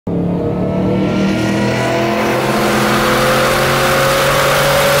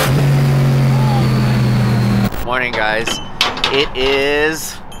morning, guys. It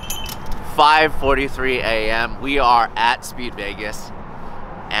is 5:43 a.m. We are at Speed Vegas,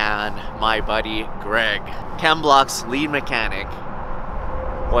 and my buddy Greg, Chemblock's lead mechanic,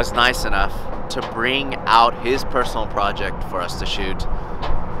 was nice enough to bring out his personal project for us to shoot.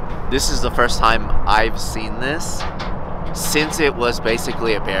 This is the first time I've seen this since it was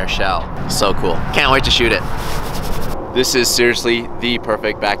basically a bare shell. So cool. Can't wait to shoot it. This is seriously the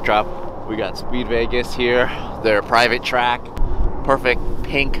perfect backdrop. We got Speed Vegas here, their private track, perfect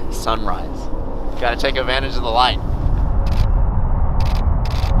pink sunrise. Gotta take advantage of the light.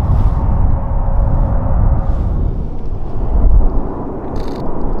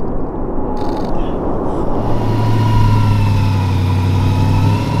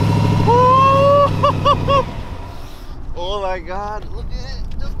 Oh my God, look at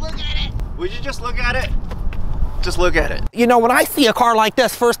it, just look at it. Would you just look at it? Just look at it. You know, when I see a car like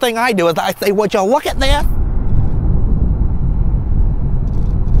this, first thing I do is I say, would you look at this?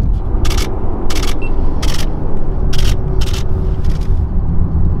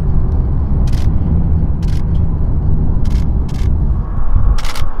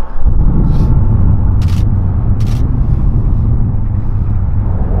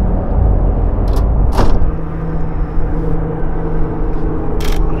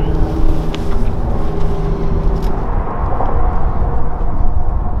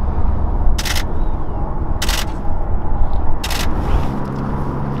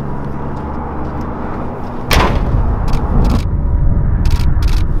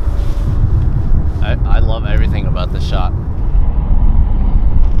 I love everything about this shot.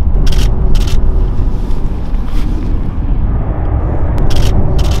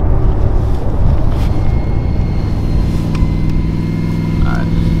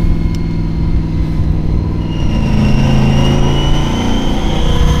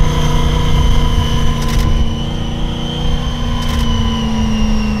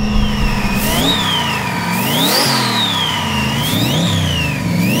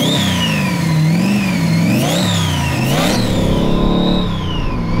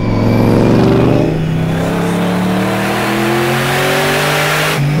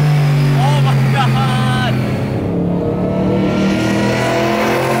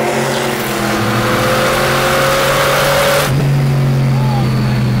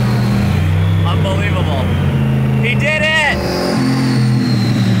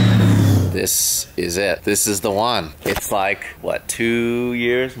 This is it. This is the one. It's like, what, 2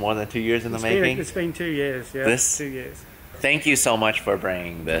 years? More than 2 years in the making? It's been 2 years, yeah. 2 years. Thank you so much for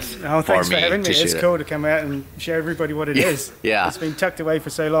bringing this Oh, thanks for for having me. It's cool it. to come out and show everybody what it is. Yeah. It's been tucked away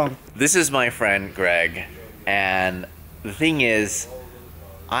for so long. This is my friend Greg, and the thing is,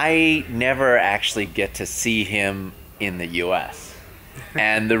 I never actually get to see him in the US.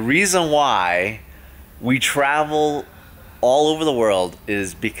 And the reason why we travel all over the world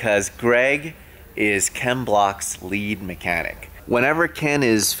is because Greg is Chemblock's lead mechanic. Whenever Ken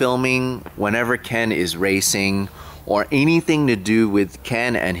is filming, whenever Ken is racing, or anything to do with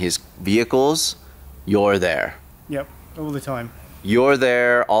Ken and his vehicles, you're there. Yep, all the time. You're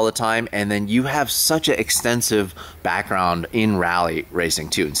there all the time, and then you have such an extensive background in rally racing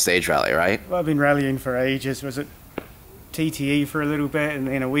too, in stage rally, right? Well, I've been rallying for ages. Was at TTE for a little bit, and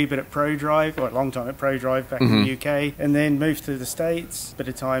then a wee bit at Pro Drive, or a long time at Pro Drive back in the UK, and then moved to the States. Bit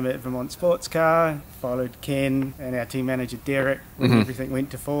of time at Vermont Sports Car, followed Ken and our team manager Derek when everything went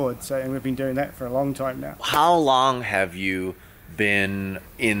to Ford. So, and we've been doing that for a long time now. How long have you been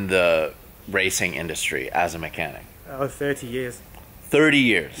in the racing industry as a mechanic? 30 years. 30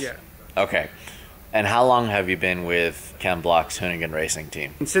 years? Yeah. Okay. And how long have you been with Chemblock's Hoonigan Racing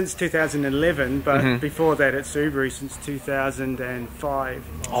team? Since 2011, but before that at Subaru since 2005.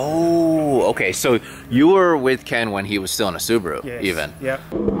 Oh, okay. So you were with Ken when he was still in a Subaru, Yes. even? Yep.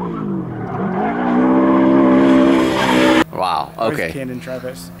 Wow, okay. With Ken and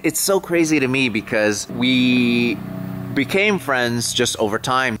Travis. It's so crazy to me because we became friends just over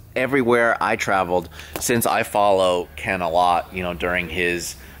time. Everywhere I traveled, since I follow Ken a lot, you know, during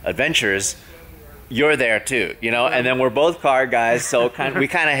his adventures, you're there too, you know, and then we're both car guys, so we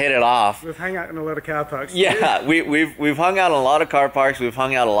kind of hit it off. We've hung out in a lot of car parks. Yeah, we've hung out in a lot of car parks, we've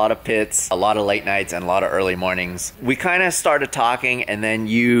hung out a lot of pits, a lot of late nights, and a lot of early mornings. We kind of started talking, and then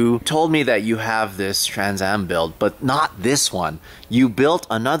you told me that you have this Trans Am build, but not this one. You built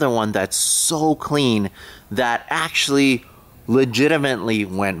another one that's so clean that actually legitimately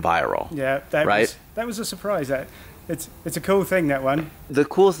went viral. Yeah, that right? was a surprise. That it's a cool thing, that one. The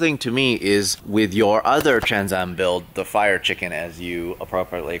cool thing to me is with your other Trans Am build, the Fire Chicken as you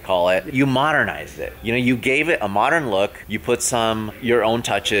appropriately call it, you modernized it. You know, you gave it a modern look, you put some your own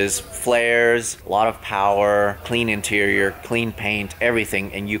touches, flares, a lot of power, clean interior, clean paint,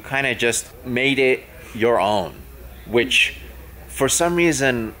 everything, and you kind of just made it your own, which for some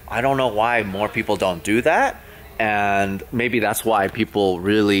reason, I don't know why more people don't do that. And maybe that's why people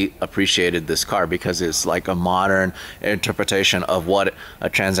really appreciated this car, because it's like a modern interpretation of what a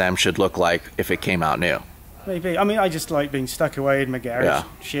Trans Am should look like if it came out new. Maybe. I mean, I just like being stuck away in my garage,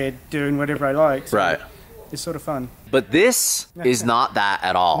 shed, doing whatever I like. So right. It's sort of fun. But this is not that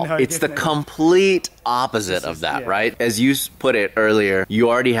at all. No, it's definitely. the complete opposite of that, right? As you put it earlier, you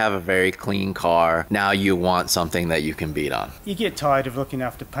already have a very clean car. Now you want something that you can beat on. You get tired of looking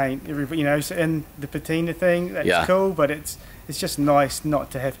after paint, you know, and the patina thing, that's cool, but it's just nice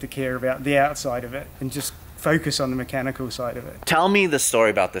not to have to care about the outside of it and just focus on the mechanical side of it. Tell me the story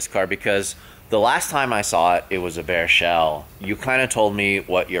about this car, because the last time I saw it, it was a bare shell. You kind of told me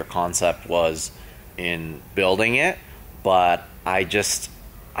what your concept was in building it, but I just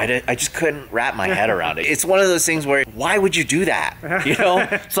couldn't wrap my head around it. It's one of those things where, why would you do that? You know?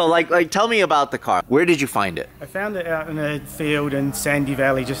 So like tell me about the car. Where did you find it? I found it out in a field in Sandy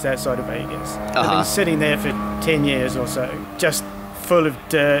Valley, just outside of Vegas. I've been sitting there for 10 years or so, just full of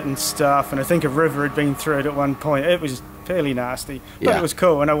dirt and stuff, and I think a river had been through it at one point. It was fairly nasty, but it was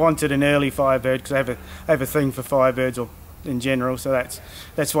cool, and I wanted an early Firebird because I have a thing for Firebirds or in general, so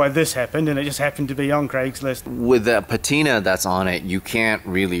that's why this happened, and it just happened to be on Craigslist. With the patina that's on it, you can't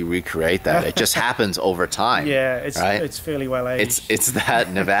really recreate that. It just happens over time. Yeah, it's fairly well aged. It's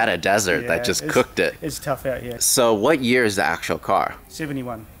that Nevada desert that just cooked it. It's tough out here. So what year is the actual car?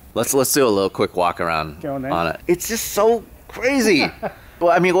 71. Let's do a little quick walk around Go on, then. on it. It's just so crazy.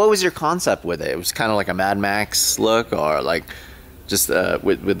 Well, I mean, what was your concept with it? It was kind of like a Mad Max look, or like just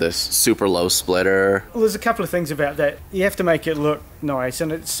with this super low splitter? Well, there's a couple of things about that. You have to make it look nice,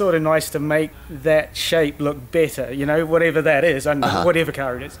 and it's sort of nice to make that shape look better, you know, whatever that is, whatever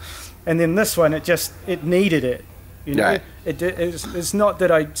car it is. And then this one, it needed it, you know. Right. It's not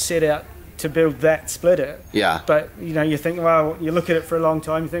that I set out to build that splitter. Yeah. But, you know, you think, well, you look at it for a long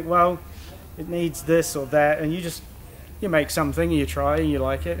time, you think, well, it needs this or that, and you make something, you try, and you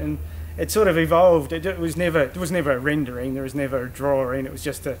like it, and it sort of evolved. It was never a rendering. There was never a drawing. It was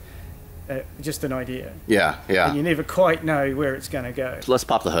just an idea. Yeah, yeah. And you never quite know where it's going to go. Let's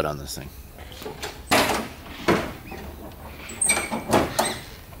pop the hood on this thing.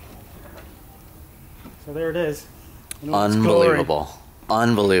 So there it is. Unbelievable.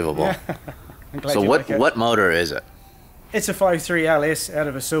 Unbelievable. Yeah. So what motor is it? It's a 5.3 LS out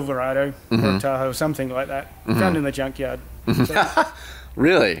of a Silverado or a Tahoe, something like that. Found in the junkyard. So,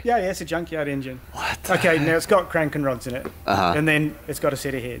 really? yeah, it's a junkyard engine. What? Okay, now it's got crank and rods in it, and then it's got a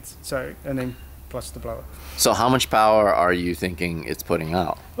set of heads. And then plus the blower. So how much power are you thinking it's putting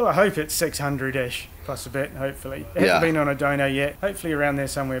out? Well, I hope it's 600-ish, plus a bit, hopefully. It hasn't been on a dyno yet. Hopefully around there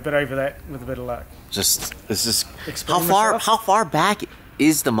somewhere, but over that with a bit of luck. How far back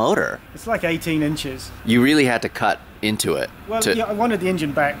is the motor? It's like 18 inches. You really had to cut into it. Well, yeah, I wanted the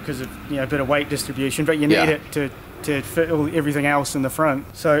engine back because of a bit of weight distribution, but you need it to fit everything else in the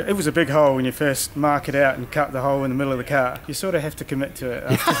front. So it was a big hole when you first mark it out and cut the hole in the middle of the car. You sort of have to commit to it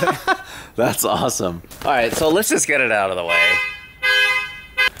after that. That's awesome. All right, so let's just get it out of the way.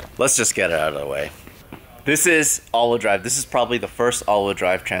 This is all-wheel drive. This is probably the first all-wheel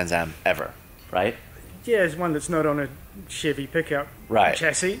drive Trans Am ever, right? Yeah, it's one that's not on a Chevy pickup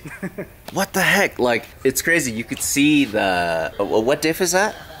chassis. What the heck? Like, it's crazy. You could see the... What diff is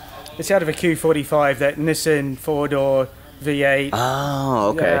that? It's out of a Q45, that Nissan 4-door V8. Oh,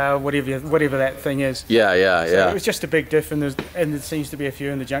 okay. Whatever that thing is. Yeah. So it was just a big diff, and there seems to be a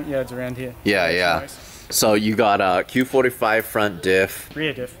few in the junkyards around here. Yeah. Nice. So you got a Q45 front diff.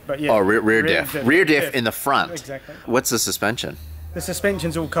 Rear diff, but yeah. Oh, rear diff. Rear diff in the front. Exactly. What's the suspension? The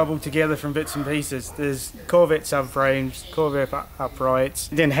suspension's all cobbled together from bits and pieces. There's Corvette subframes, Corvette uprights,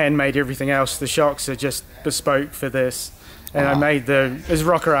 then handmade everything else. The shocks are just bespoke for this. And I made there's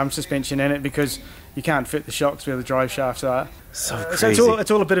rocker arm suspension in it because you can't fit the shocks where the drive shafts are. So crazy. So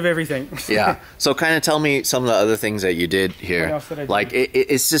it's all a bit of everything. Yeah. So kind of tell me some of the other things that you did here. What else did I do? Like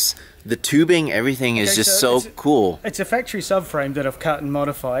it's just the tubing, everything is just so cool. It's a factory subframe that I've cut and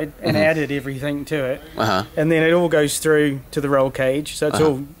modified and added everything to it. And then it all goes through to the roll cage. So it's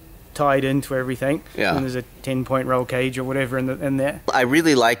all tied into everything. Yeah. And there's a 10-point roll cage or whatever in there. I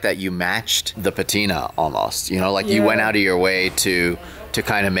really like that you matched the patina almost. You know, like you went out of your way to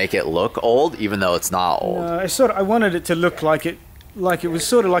kind of make it look old, even though it's not old. I wanted it to look like it was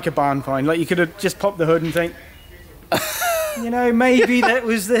sort of like a barn find. Like you could have just popped the hood and think, you know, maybe that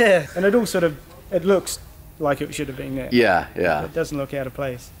was there. And it all sort of, it looks like it should have been there. Yeah, yeah. It doesn't look out of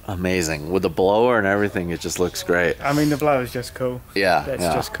place. Amazing. With the blower and everything, it just looks great. I mean, the blower is just cool. Yeah. That's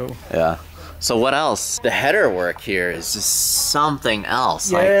just cool. Yeah. So what else? The header work here is just something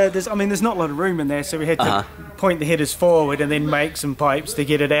else. Yeah, there's not a lot of room in there, so we had to point the headers forward and then make some pipes to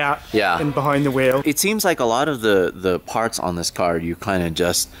get it out and behind the wheel. It seems like a lot of the parts on this car you kind of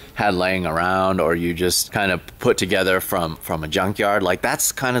just had laying around, or you just kind of put together from a junkyard. Like,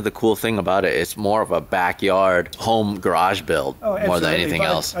 that's kind of the cool thing about it. It's more of a backyard home garage build more than anything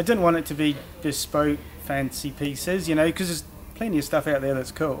else. I didn't want it to be bespoke, fancy pieces, you know, because there's plenty of stuff out there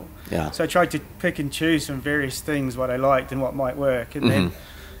that's cool. Yeah. So I tried to pick and choose from various things what I liked and what might work, and then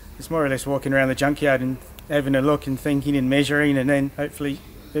it's more or less walking around the junkyard and having a look and thinking and measuring, and then hopefully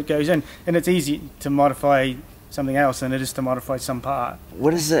it goes in. And it's easy to modify something else than it is to modify some part.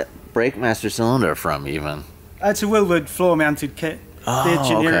 What is it? Brake master cylinder from even? It's a Wilwood floor-mounted kit. The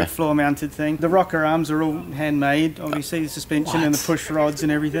generic floor-mounted thing. The rocker arms are all handmade. Obviously, the suspension and the push rods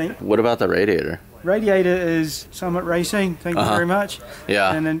and everything. What about the radiator? Radiator is Summit Racing. Thank you very much.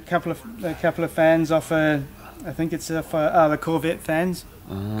 Yeah. And then a couple of fans off. I think it's the Corvette fans,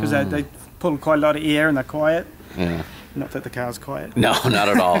 because they pull quite a lot of air and they're quiet. Yeah. Not that the car's quiet. No, not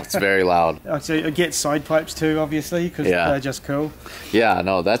at all. It's very loud. So it gets side pipes too, obviously, because they're just cool. Yeah,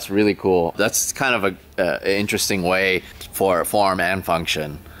 no, that's really cool. That's kind of an interesting way for form and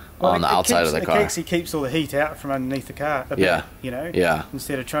function on the outside of the car. It actually keeps all the heat out from underneath the car a bit, you know? Yeah.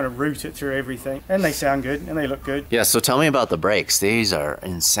 Instead of trying to route it through everything. And they sound good, and they look good. Yeah, so tell me about the brakes. These are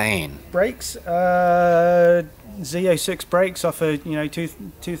insane. Brakes, Z06 brakes off a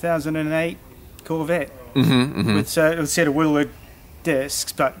 2008 Corvette. With a set of Wilwood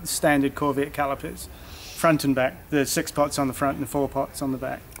discs, but standard Corvette calipers. Front and back. The 6 pots on the front and the 4 pots on the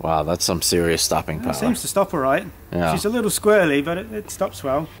back. Wow, that's some serious stopping power. It seems to stop all right. Yeah. She's a little squirrely, but it stops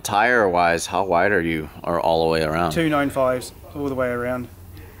well. Tire-wise, how wide are you, or all the way around? 295s all the way around.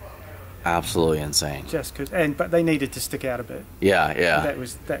 Absolutely insane. Just cause, but they needed to stick out a bit. Yeah, yeah.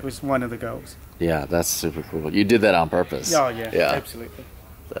 That was one of the goals. Yeah, that's super cool. You did that on purpose. Oh yeah, absolutely.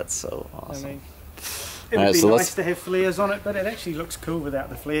 That's so awesome. I mean, it would be nice to have flares on it, but it actually looks cool without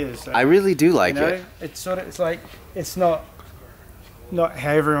the flares. So, I really do like it. It's not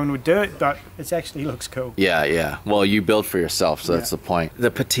how everyone would do it, but it actually looks cool. Yeah, yeah. Well, you build for yourself, so that's the point.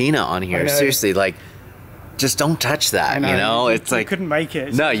 The patina on here, seriously, like, just don't touch that, you know? It's like, you couldn't make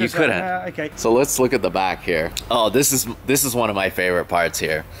it. No, you couldn't. Okay. So let's look at the back here. Oh, this is one of my favorite parts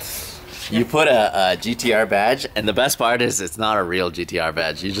here. You put a GT-R badge, and the best part is it's not a real GT-R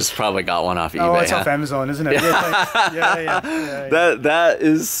badge. You just probably got one off eBay. Oh, it's off Amazon, isn't it? Yeah. That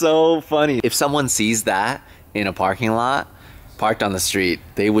is so funny. If someone sees that in a parking lot, parked on the street,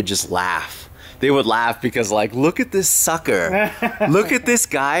 they would just laugh. They would laugh because, like, look at this sucker. Look at this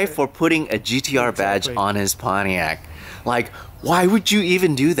guy for putting a GT-R badge on his Pontiac. Like, why would you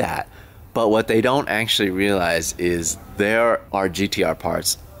even do that? But what they don't actually realize is there are GT-R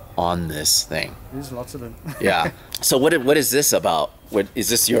parts on this thing. There's lots of them. Yeah. So what is this about? Is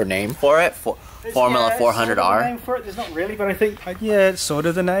this your name for it? Formula 400R? Sort of name for it. There's not really, but I think it's sort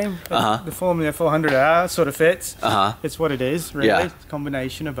of the name. The Formula 400R sort of fits. It's what it is, really. It's a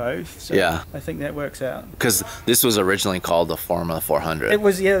combination of both. So I think that works out. Because this was originally called the Formula 400. It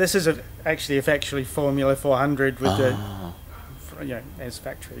was. This is actually Formula 400 with the as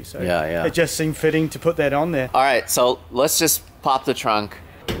factory. So it just seemed fitting to put that on there. All right, so let's just pop the trunk.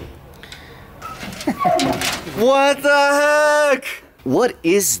 What the heck? What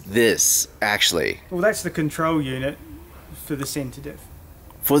is this, actually? Well, that's the control unit for the center diff.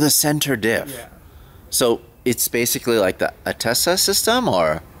 For the center diff? Yeah. So it's basically like the Atessa system,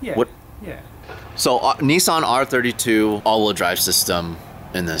 or? Yeah. What? Yeah. So Nissan R32 all-wheel drive system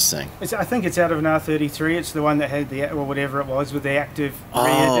in this thing. I think it's out of an R33. It's the one that had or whatever it was with the active rear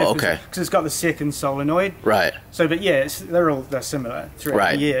diff. Okay. Because it's got the second solenoid. Right. So, but yeah, they're similar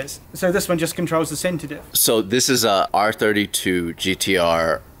throughout the years. So this one just controls the center diff. So this is a R32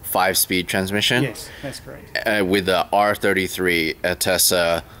 GT-R 5-speed transmission? Yes, that's correct. With the R33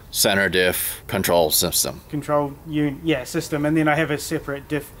 Atessa center diff control system. System. And then I have a separate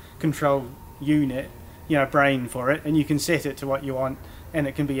diff control unit, brain for it, and you can set it to what you want. And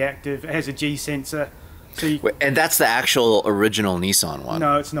it can be active. It has a G sensor. So and that's the actual original Nissan one?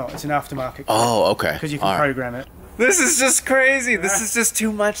 No, it's not. It's an aftermarket. Oh, okay. Because you can program it. This is just crazy. This is just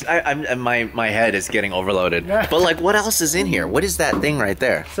too much. My head is getting overloaded. But like, what else is in here? What is that thing right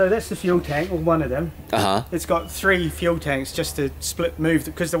there? So that's the fuel tank, or one of them. It's got 3 fuel tanks just to move,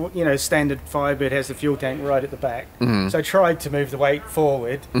 because the standard Firebird has the fuel tank right at the back. So I tried to move the weight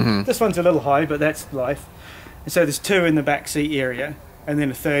forward. This one's a little high, but that's life. And so there's 2 in the back seat area, and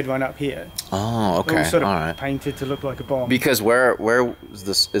then a 3rd one up here. Oh, okay. All sort of all right. painted to look like a bomb. Because where is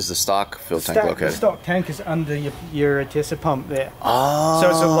the stock fuel tank located? The stock tank is under your Tessa pump there. Oh. So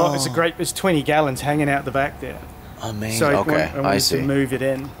it's a lot. It's 20 gallons hanging out the back there. Amazing. So okay, I see. To move it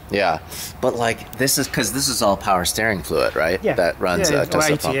in. Yeah, but like this is all power steering fluid, right? Yeah. That runs a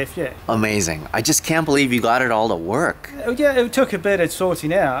Tesla ATF, pump. yeah. Amazing. I just can't believe you got it all to work. Oh, yeah, it took a bit of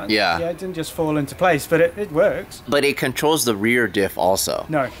sorting out. Yeah. Yeah, it didn't just fall into place, but it works. But it controls the rear diff also.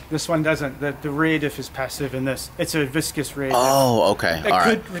 No, this one doesn't. The rear diff is passive in this. It's a viscous rear diff. Oh, okay.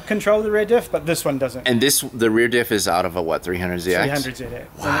 It could control the rear diff, but this one doesn't. And the rear diff is out of a what, 300ZX? 300ZX.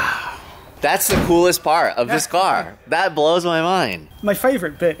 Wow. That's the coolest part of this car. That blows my mind. My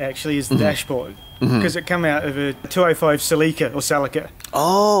favourite bit actually is the dashboard, because it come out of a 205 Celica or Celica.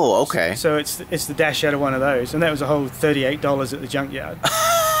 Oh, okay. So it's the dash out of one of those, and that was a whole $38 at the junkyard.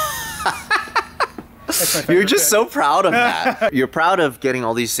 You're just so proud of that. You're proud of getting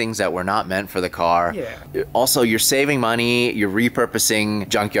all these things that were not meant for the car. Yeah. Also, you're saving money, you're repurposing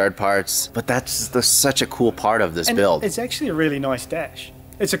junkyard parts, but that's such a cool part of this build. It's actually a really nice dash.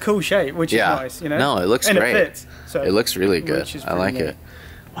 It's a cool shape, which is nice, you know. No, it looks and great. It fits. So it looks really good. I like it.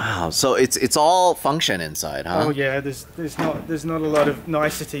 Wow. So it's all function inside, huh? Oh yeah. There's not a lot of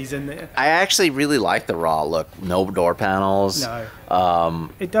niceties in there. I actually really like the raw look. No door panels. No.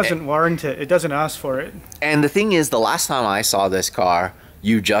 It doesn't warrant it. It doesn't ask for it. And the thing is, the last time I saw this car,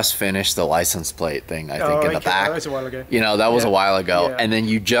 you just finished the license plate thing, I think, in the back. That was a while ago. You know, that was a while ago. Yeah. And then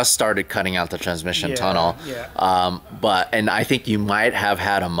you just started cutting out the transmission tunnel. Yeah. And I think you might have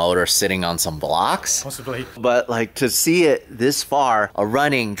had a motor sitting on some blocks. Possibly. But like to see it this far, a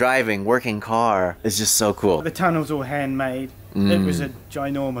running, driving, working car is just so cool. The tunnel's all handmade. It was a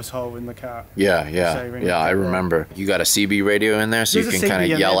ginormous hole in the car. Yeah, I remember. You got a CB radio in there so you can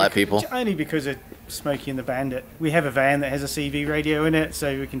kind of yell at people? Only because of Smokey and the Bandit. We have a van that has a CB radio in it,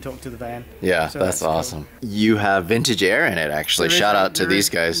 so we can talk to the van. Yeah, so that's awesome. Cool. You have vintage air in it, actually. Shout out to these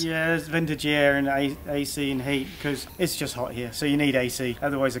guys. Yeah, there's vintage air and AC and heat, because it's just hot here, so you need AC.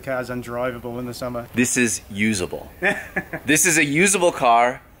 Otherwise the car's undrivable in the summer. This is usable. This is a usable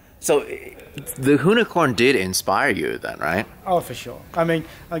car. So the Hoonicorn did inspire you then, right? Oh, for sure. I mean,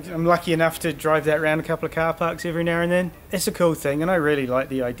 I'm lucky enough to drive that around a couple of car parks every now and then. It's a cool thing, and I really like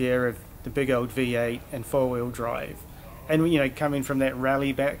the idea of the big old V8 and four-wheel drive. And, you know, coming from that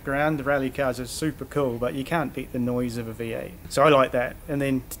rally background, the rally cars are super cool, but you can't beat the noise of a V8. So I like that. And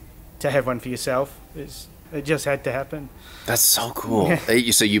then to have one for yourself, it just had to happen. That's so cool.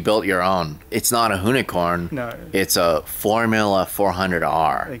 So you built your own. It's not a Hoonicorn. No. It's a Formula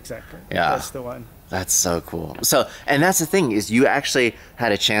 400R. Exactly. Yeah. That's the one. That's so cool. So, and that's the thing, is you actually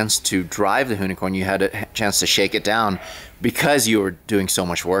had a chance to drive the Hoonicorn. You had a chance to shake it down because you were doing so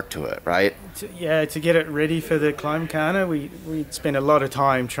much work to it, right? To get it ready for the Climb Carner, we spent a lot of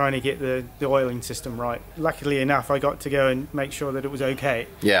time trying to get the oiling system right. Luckily enough, I got to go and make sure that it was okay.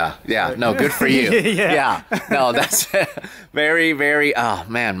 Yeah. No, good for you. Yeah. No, that's very, very, oh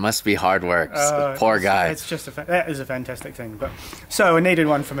man, must be hard work. Poor guy. It's just that is a fantastic thing. But so I needed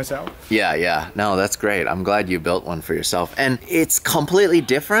one for myself. Yeah. No, that's great. I'm glad you built one for yourself. And it's completely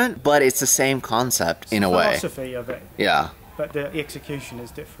different, but it's the same concept in a way. Philosophy of it. Yeah. But the execution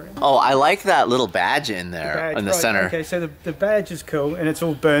is different. Oh, I like that little badge in there in the center. Okay, so the badge is cool, and it's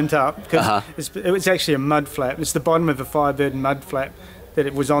all burnt up because it was actually a mud flap. It's the bottom of a Firebird mud flap that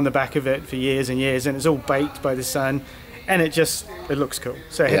it was on the back of it for years and years, and it's all baked by the sun, and it looks cool.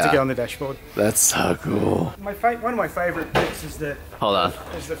 So I had to go on the dashboard. That's so cool. One of my favorite bits is the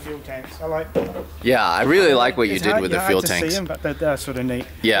fuel tanks. I like. Yeah, I really like what you did with the fuel tanks. To see them, but they're sort of neat.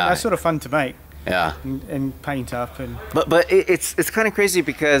 Yeah, and they're sort of fun to make. Yeah, and paint up and. But it's kind of crazy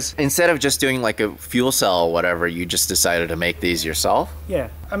because instead of just doing like a fuel cell or whatever, you just decided to make these yourself. Yeah,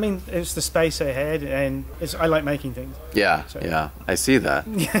 I mean it's the space I had, and I like making things. Yeah, so. Yeah, I see that.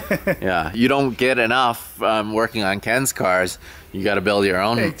 Yeah, you don't get enough working on Ken's cars. You got to build your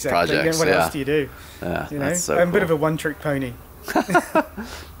own projects. What else do you do? Yeah, you know? That's so I'm cool. a bit of a one-trick pony.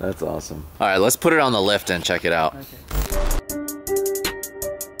 That's awesome. All right, let's put it on the lift and check it out. Okay.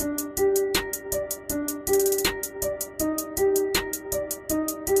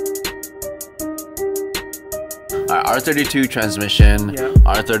 R32 transmission,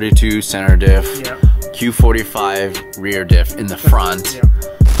 R32 center diff, Q45 rear diff in the front,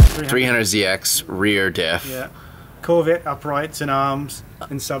 300ZX rear diff. Corvette uprights and arms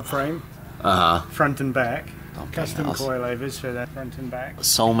and subframe, front and back. Custom coilovers for that front and back.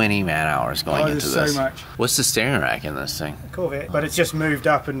 So many man hours going into this. So much. What's the steering rack in this thing? Corvette, but it's just moved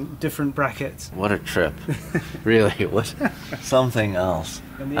up in different brackets. What a trip. Really, what? Something else.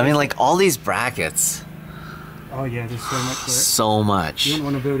 I mean, like all these brackets. Oh yeah, there's so much work. So much. You don't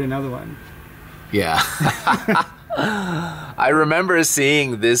want to build another one. Yeah. I remember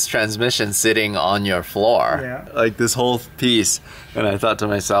seeing this transmission sitting on your floor. Yeah. Like this whole piece. And I thought to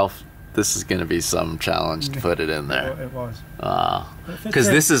myself, this is going to be some challenge to put it in there. It was. Because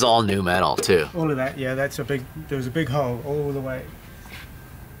this is all new metal too. All of that, yeah, there was a big hole all the way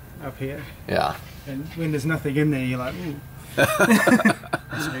up here. Yeah. And when there's nothing in there, you're like, ooh.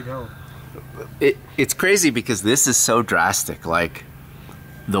 There's a big hole. It's crazy because this is so drastic. Like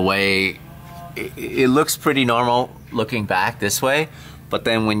the way it looks pretty normal looking back this way, but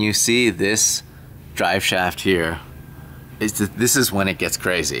then when you see this drive shaft here, this is when it gets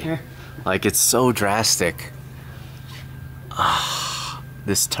crazy. Yeah. Like it's so drastic.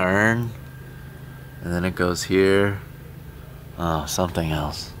 This turn, and then it goes here. Oh, something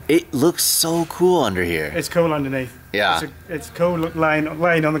else. It looks so cool under here. It's cool underneath. Yeah. It's cool laying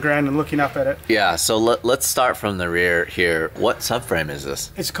on the ground and looking up at it. Yeah, so let's start from the rear here. What subframe is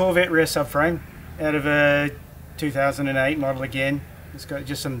this? It's a Corvette rear subframe out of a 2008 model again. It's got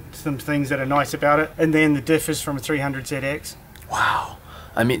just some things that are nice about it. And then the diff is from a 300ZX. Wow.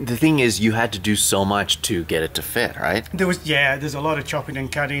 I mean, the thing is, you had to do so much to get it to fit, right? There's a lot of chopping and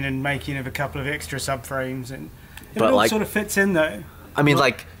cutting and making of a couple of extra subframes, and it all like, sort of fits in though. I mean,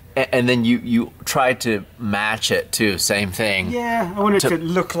 like, and then you tried to match it too, same thing. Yeah, I wanted to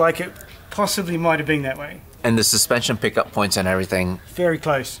look like it possibly might have been that way. And the suspension pickup points and everything. Very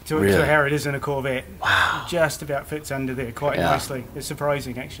close to how it is in a Corvette. Wow. It just about fits under there quite nicely. It's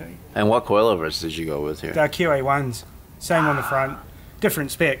surprising actually. And what coilovers did you go with here? They're QA1s, same on the front.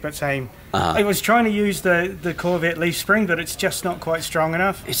 Different spec, but same. I was trying to use the Corvette leaf spring, but it's just not quite strong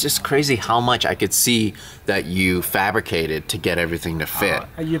enough. It's just crazy how much I could see that you fabricated to get everything to fit.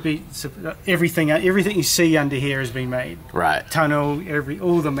 Everything you see under here has been made. Right. Tunnel,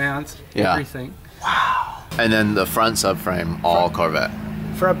 all the mounts, everything. Wow. And then the front subframe, all Corvette.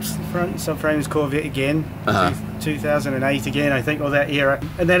 Front subframe is Corvette again, 2008 again, I think, or that era.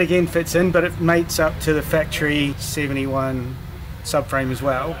 And that again fits in, but it mates up to the factory 71 subframe as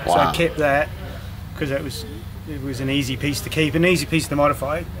well. Wow. So I kept that because it was an easy piece to keep, an easy piece to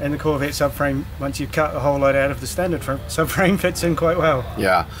modify. And the Corvette subframe, once you cut a whole lot out of the standard subframe, fits in quite well.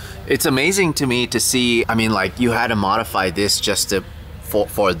 Yeah, it's amazing to me to see. I mean, like you had to modify this just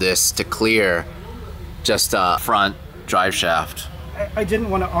for this to clear just a front drive shaft. I didn't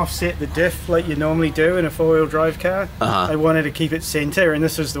want to offset the diff like you normally do in a four-wheel drive car. I wanted to keep it center, and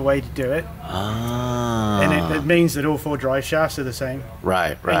this was the way to do it. And it means that all four drive shafts are the same.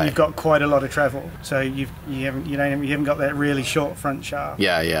 Right. And you've got quite a lot of travel, so you haven't got that really short front shaft.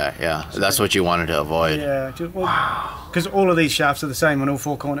 Yeah. So that's what you wanted to avoid. Yeah. Because all of these shafts are the same on all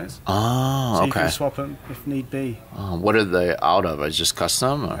four corners. Oh, so you can swap them if need be. What are they out of? Is it just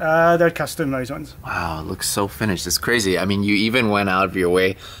custom? Or? They're custom, those ones. Wow, it looks so finished. It's crazy. I mean, you even went out of your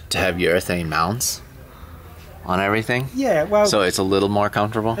way to have urethane mounts on everything. Yeah, well, so it's a little more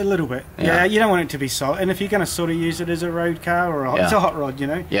comfortable. A little bit. Yeah, you don't want it to be solid. And if you're going to sort of use it as a road car or it's a hot rod, you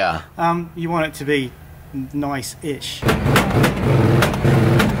know. Yeah. You want it to be nice-ish.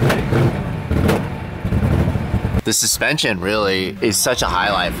 The suspension really is such a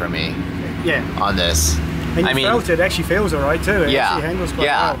highlight for me. Yeah. On this. And you felt it actually feels all right too. It actually handles quite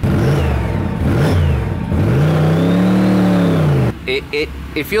well.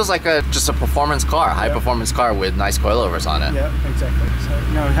 It feels like just a performance car, high performance car with nice coilovers on it. Yeah, exactly. So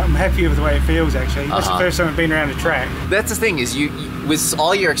no, I'm happy with the way it feels actually. That's the first time I've been around a track. That's the thing is you with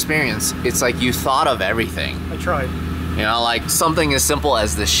all your experience, it's like you thought of everything. I tried. You know, like something as simple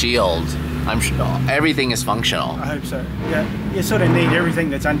as the shield. I'm sure everything is functional. I hope so. Yeah, you sort of need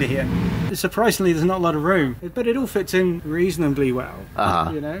everything that's under here. Surprisingly, there's not a lot of room, but it all fits in reasonably well.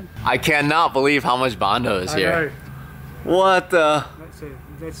 You know. I cannot believe how much Bondo is here. I know. What the?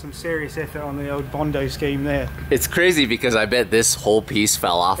 That's some serious effort on the old Bondo scheme there. It's crazy because I bet this whole piece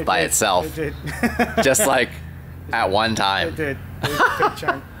fell off by itself. It did. Just like at one time. It did. It was a big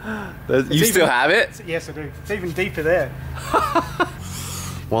chunk. You still have it? Yes, I do. It's even deeper there.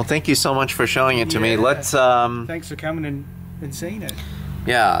 Well, thank you so much for showing it to me. Let's Thanks for coming and seeing it.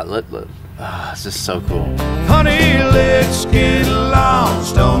 Yeah, it's just so cool. Honey, let's get